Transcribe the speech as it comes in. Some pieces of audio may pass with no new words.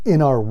In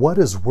our What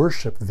is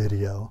Worship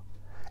video,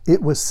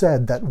 it was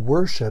said that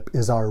worship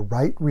is our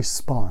right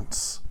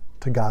response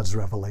to God's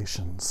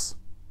revelations.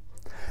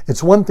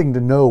 It's one thing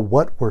to know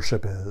what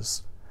worship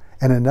is,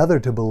 and another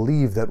to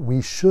believe that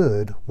we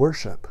should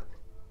worship.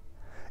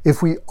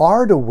 If we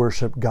are to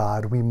worship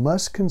God, we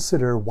must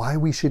consider why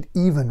we should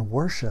even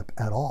worship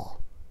at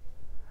all.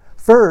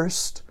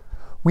 First,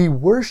 we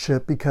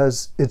worship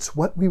because it's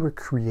what we were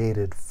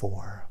created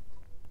for.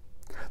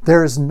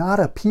 There is not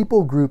a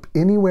people group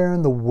anywhere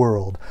in the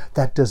world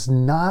that does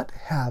not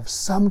have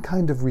some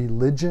kind of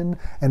religion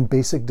and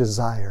basic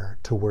desire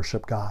to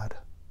worship God.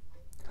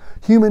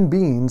 Human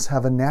beings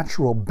have a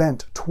natural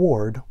bent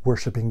toward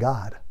worshiping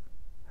God.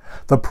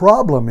 The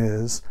problem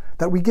is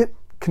that we get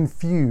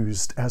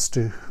confused as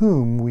to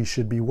whom we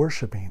should be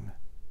worshiping.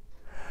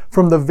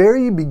 From the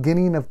very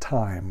beginning of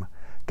time,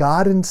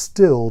 God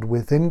instilled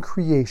within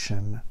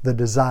creation the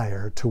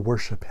desire to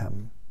worship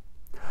Him.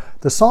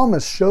 The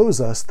psalmist shows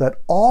us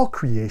that all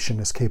creation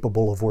is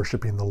capable of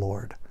worshiping the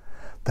Lord.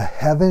 The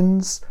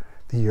heavens,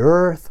 the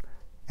earth,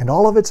 and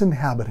all of its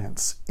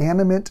inhabitants,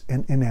 animate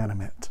and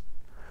inanimate.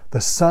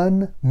 The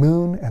sun,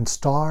 moon, and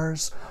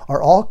stars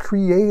are all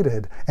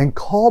created and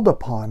called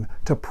upon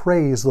to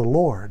praise the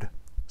Lord.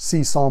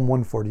 See Psalm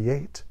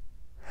 148.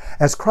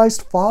 As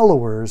Christ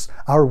followers,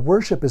 our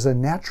worship is a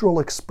natural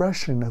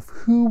expression of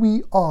who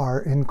we are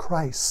in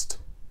Christ.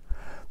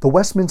 The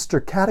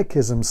Westminster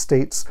Catechism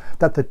states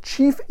that the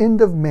chief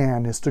end of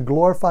man is to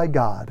glorify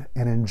God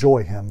and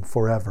enjoy Him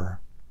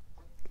forever.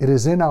 It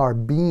is in our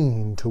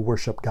being to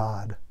worship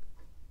God.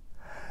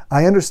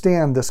 I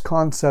understand this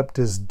concept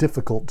is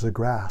difficult to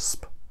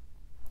grasp.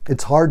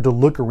 It's hard to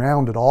look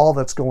around at all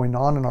that's going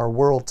on in our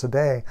world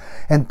today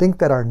and think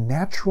that our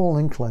natural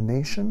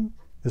inclination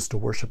is to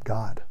worship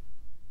God.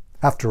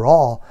 After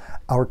all,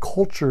 our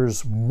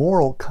culture's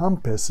moral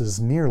compass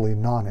is nearly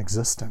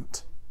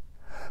non-existent.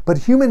 But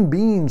human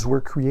beings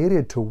were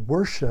created to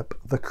worship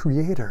the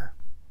Creator.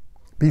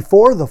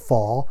 Before the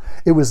fall,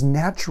 it was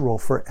natural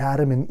for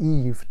Adam and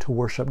Eve to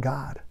worship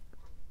God.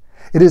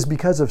 It is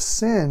because of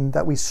sin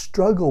that we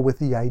struggle with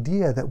the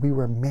idea that we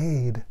were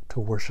made to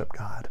worship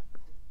God.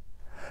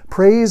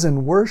 Praise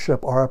and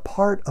worship are a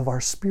part of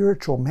our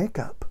spiritual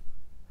makeup.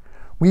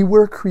 We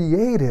were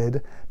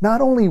created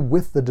not only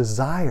with the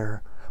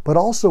desire, but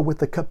also with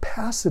the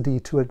capacity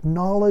to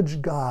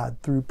acknowledge God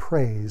through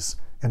praise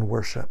and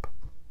worship.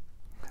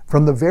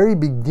 From the very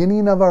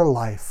beginning of our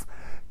life,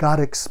 God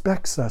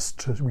expects us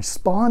to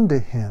respond to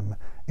Him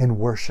in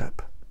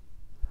worship.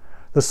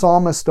 The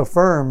psalmist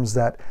affirms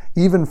that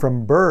even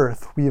from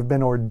birth we have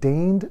been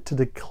ordained to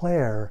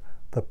declare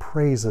the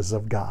praises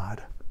of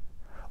God.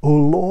 O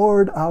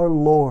Lord, our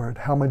Lord,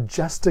 how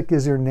majestic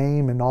is your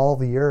name in all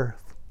the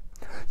earth.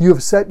 You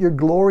have set your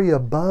glory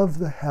above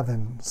the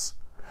heavens.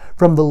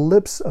 From the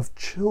lips of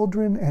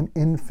children and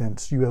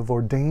infants you have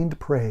ordained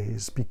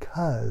praise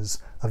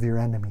because of your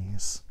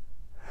enemies,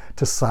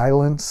 to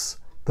silence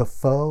the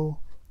foe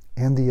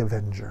and the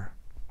avenger.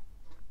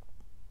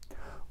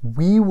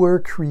 We were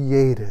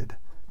created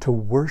to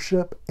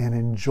worship and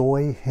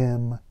enjoy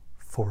Him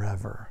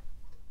forever.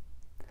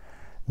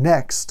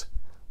 Next,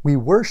 we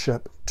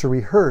worship to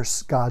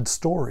rehearse God's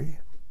story.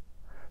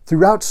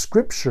 Throughout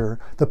Scripture,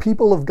 the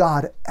people of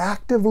God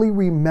actively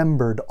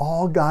remembered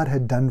all God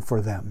had done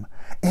for them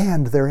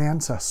and their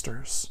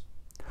ancestors.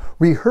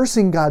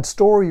 Rehearsing God's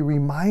story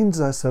reminds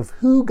us of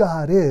who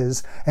God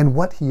is and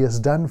what He has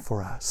done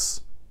for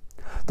us.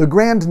 The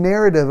grand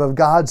narrative of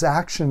God's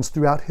actions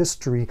throughout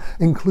history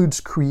includes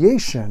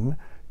creation.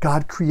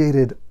 God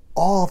created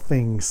all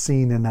things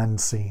seen and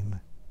unseen.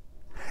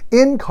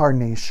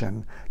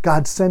 Incarnation,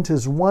 God sent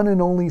His one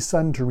and only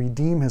Son to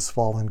redeem His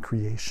fallen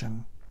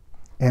creation.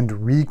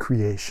 And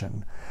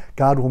recreation,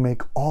 God will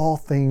make all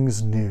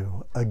things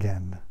new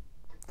again.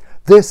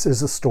 This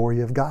is the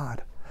story of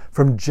God,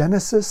 from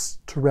Genesis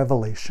to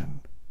Revelation.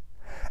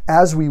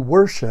 As we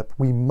worship,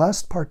 we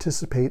must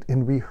participate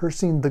in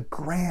rehearsing the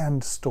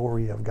grand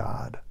story of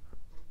God.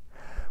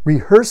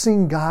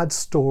 Rehearsing God's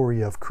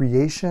story of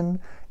creation,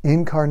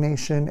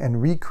 incarnation,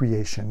 and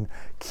recreation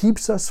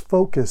keeps us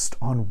focused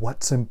on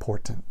what's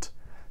important: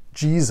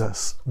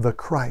 Jesus, the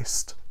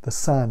Christ, the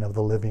Son of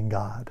the living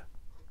God.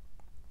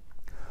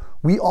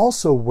 We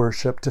also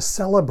worship to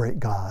celebrate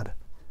God.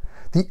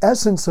 The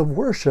essence of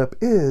worship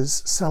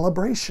is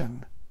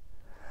celebration.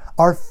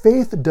 Our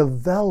faith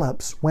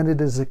develops when it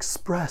is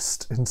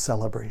expressed in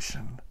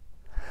celebration.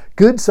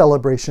 Good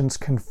celebrations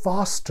can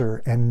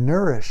foster and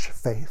nourish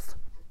faith.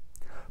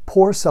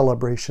 Poor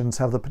celebrations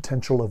have the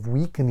potential of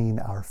weakening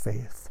our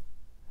faith.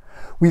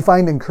 We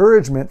find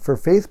encouragement for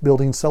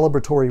faith-building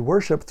celebratory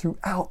worship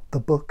throughout the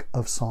book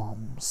of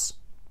Psalms.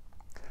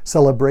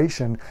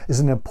 Celebration is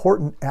an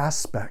important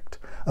aspect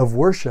of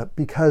worship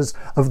because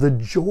of the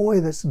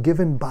joy that's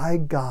given by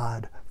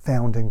God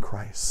found in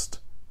Christ.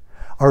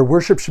 Our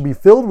worship should be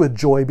filled with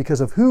joy because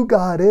of who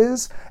God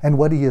is and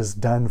what He has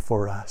done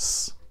for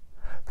us.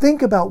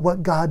 Think about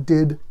what God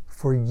did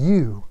for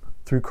you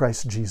through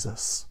Christ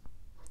Jesus.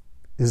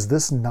 Is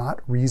this not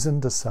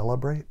reason to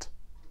celebrate?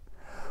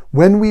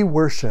 When we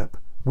worship,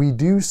 we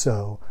do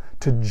so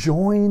to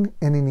join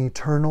in an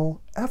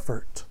eternal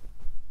effort.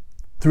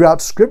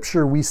 Throughout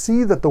Scripture, we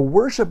see that the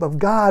worship of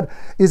God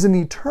is an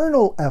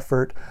eternal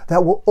effort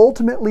that will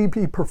ultimately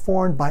be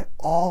performed by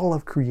all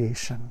of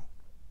creation.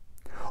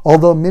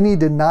 Although many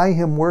deny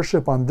Him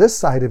worship on this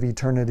side of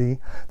eternity,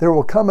 there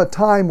will come a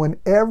time when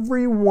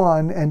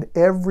everyone and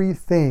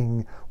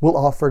everything will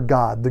offer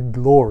God the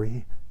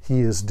glory He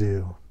is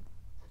due.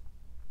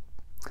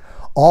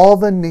 All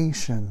the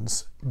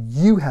nations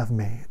you have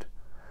made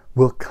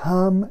will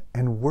come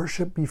and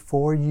worship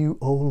before you,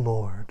 O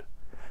Lord.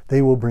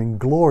 They will bring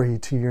glory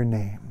to your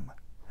name.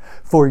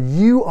 For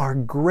you are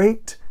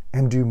great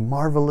and do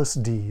marvelous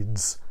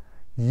deeds.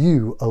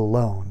 You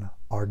alone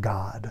are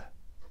God.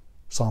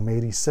 Psalm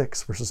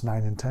 86, verses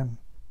 9 and 10.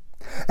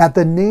 At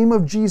the name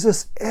of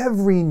Jesus,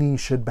 every knee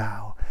should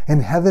bow,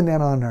 in heaven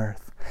and on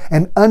earth,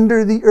 and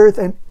under the earth,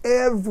 and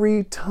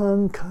every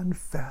tongue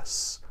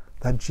confess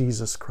that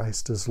Jesus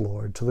Christ is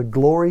Lord, to the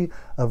glory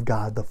of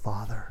God the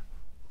Father.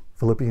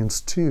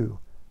 Philippians 2,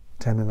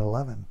 10 and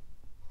 11.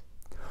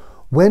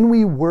 When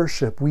we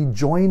worship, we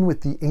join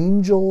with the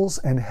angels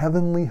and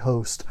heavenly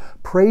host,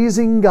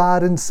 praising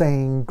God and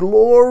saying,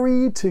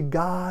 "Glory to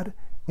God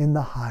in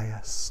the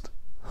highest.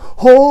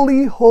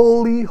 Holy,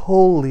 holy,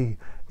 holy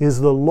is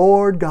the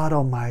Lord God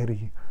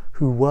Almighty,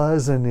 who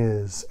was and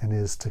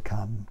is to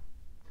come."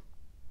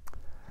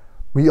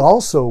 We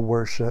also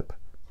worship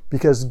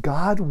because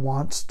God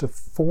wants to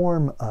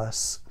form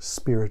us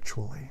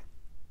spiritually.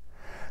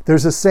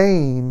 There's a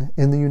saying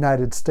in the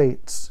United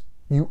States,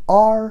 "You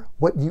are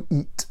what you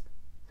eat."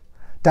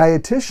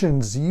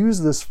 Dietitians use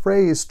this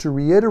phrase to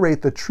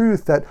reiterate the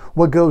truth that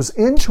what goes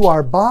into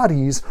our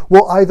bodies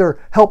will either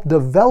help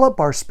develop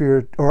our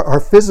spirit or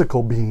our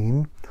physical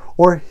being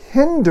or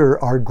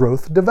hinder our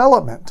growth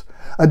development.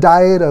 A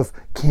diet of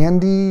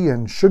candy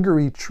and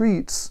sugary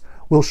treats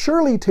will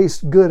surely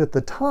taste good at the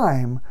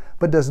time,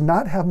 but does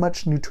not have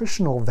much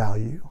nutritional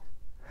value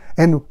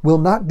and will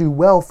not do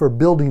well for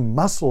building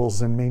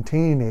muscles and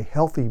maintaining a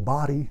healthy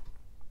body.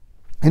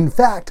 In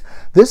fact,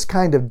 this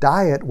kind of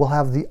diet will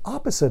have the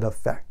opposite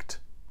effect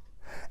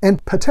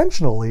and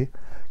potentially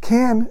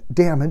can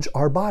damage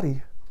our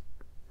body.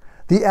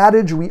 The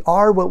adage, "we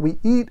are what we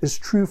eat," is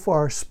true for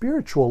our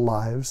spiritual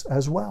lives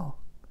as well.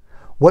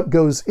 What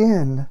goes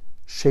in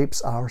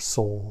shapes our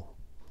soul.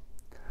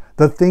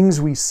 The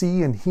things we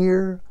see and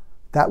hear,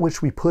 that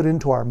which we put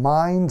into our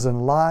minds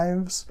and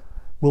lives,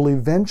 will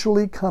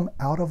eventually come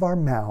out of our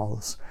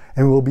mouths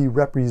and will be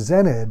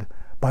represented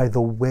by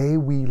the way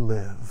we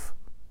live.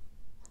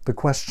 The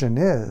question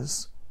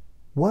is,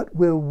 what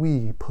will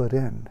we put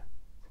in?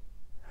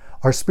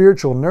 Our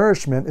spiritual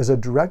nourishment is a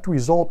direct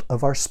result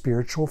of our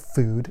spiritual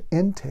food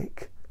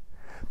intake.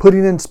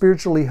 Putting in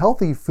spiritually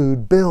healthy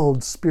food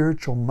builds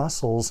spiritual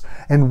muscles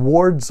and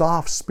wards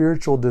off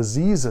spiritual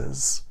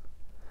diseases.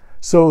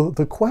 So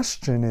the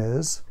question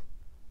is,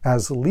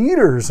 as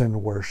leaders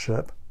in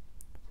worship,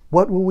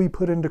 what will we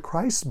put into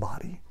Christ's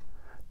body,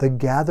 the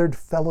gathered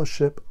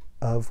fellowship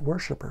of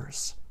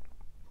worshipers?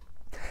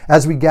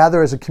 As we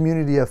gather as a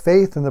community of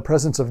faith in the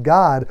presence of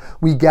God,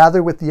 we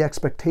gather with the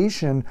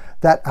expectation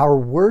that our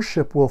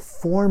worship will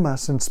form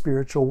us in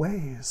spiritual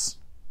ways.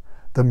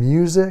 The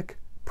music,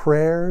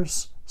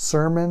 prayers,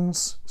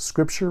 sermons,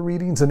 scripture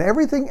readings, and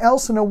everything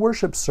else in a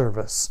worship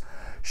service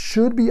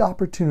should be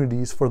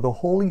opportunities for the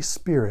Holy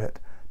Spirit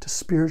to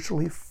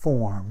spiritually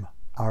form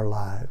our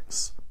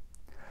lives.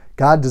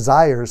 God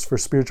desires for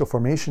spiritual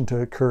formation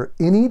to occur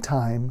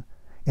anytime,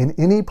 in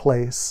any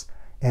place,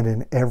 and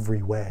in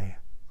every way.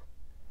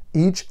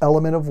 Each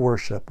element of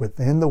worship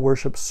within the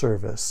worship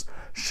service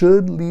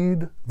should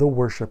lead the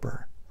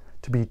worshiper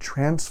to be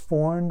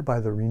transformed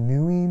by the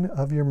renewing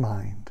of your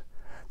mind,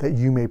 that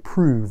you may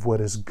prove what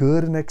is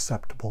good and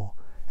acceptable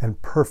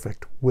and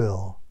perfect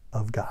will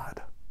of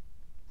God.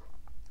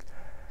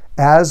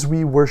 As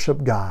we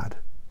worship God,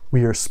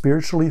 we are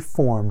spiritually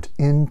formed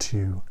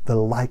into the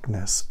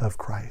likeness of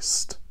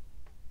Christ.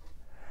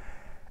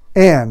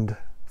 And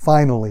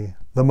finally,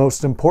 the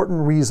most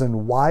important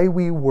reason why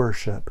we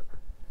worship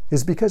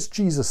is because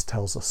Jesus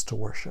tells us to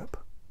worship.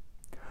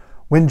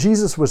 When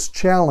Jesus was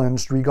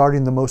challenged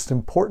regarding the most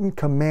important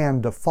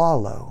command to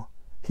follow,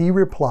 he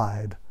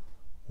replied,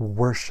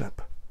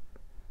 "Worship."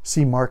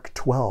 See Mark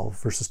 12,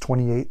 verses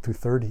 28 through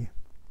 30.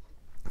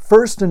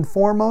 First and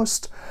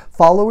foremost,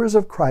 followers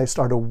of Christ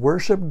are to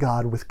worship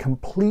God with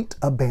complete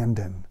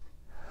abandon.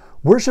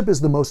 Worship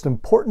is the most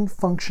important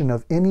function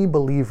of any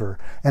believer,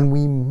 and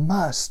we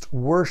must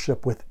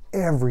worship with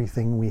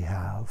everything we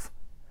have.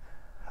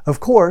 Of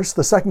course,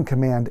 the second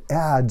command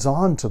adds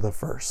on to the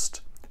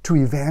first, to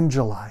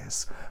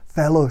evangelize,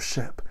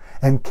 fellowship,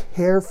 and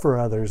care for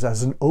others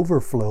as an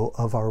overflow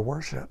of our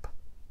worship.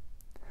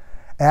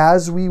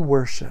 As we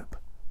worship,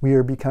 we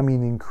are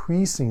becoming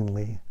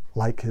increasingly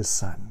like His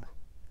Son.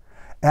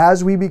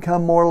 As we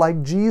become more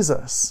like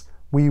Jesus,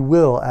 we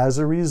will, as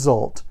a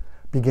result,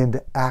 begin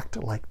to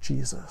act like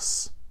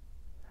Jesus.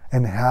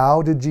 And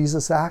how did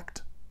Jesus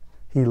act?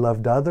 He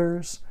loved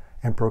others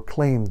and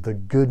proclaimed the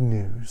good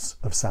news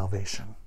of salvation.